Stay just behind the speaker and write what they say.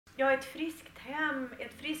Ja, ett friskt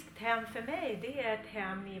hem för mig, det är ett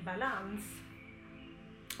hem i balans.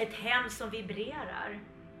 Ett hem som vibrerar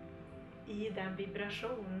i den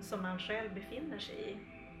vibration som man själv befinner sig i.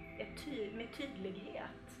 Med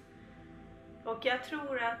tydlighet. Och jag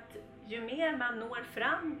tror att ju mer man når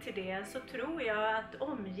fram till det, så tror jag att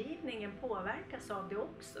omgivningen påverkas av det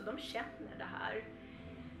också. De känner det här.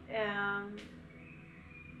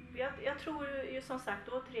 Jag tror ju som sagt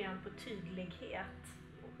återigen på tydlighet.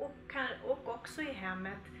 Och också i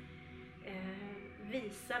hemmet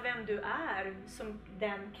visa vem du är som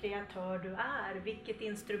den kreatör du är. Vilket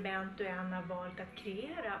instrument du än har valt att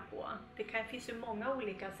kreera på. Det finns ju många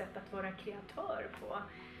olika sätt att vara kreatör på.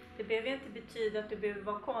 Det behöver inte betyda att du behöver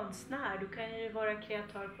vara konstnär. Du kan ju vara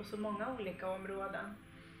kreatör på så många olika områden.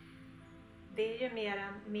 Det är ju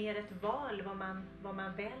mer ett val vad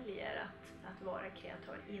man väljer att vara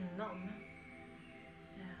kreatör inom.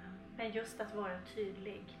 Men just att vara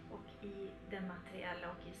tydlig och i det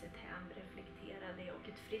materiella och i sitt hem reflektera det. Och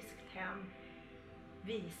ett friskt hem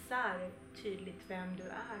visar tydligt vem du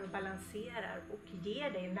är och balanserar och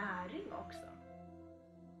ger dig näring också.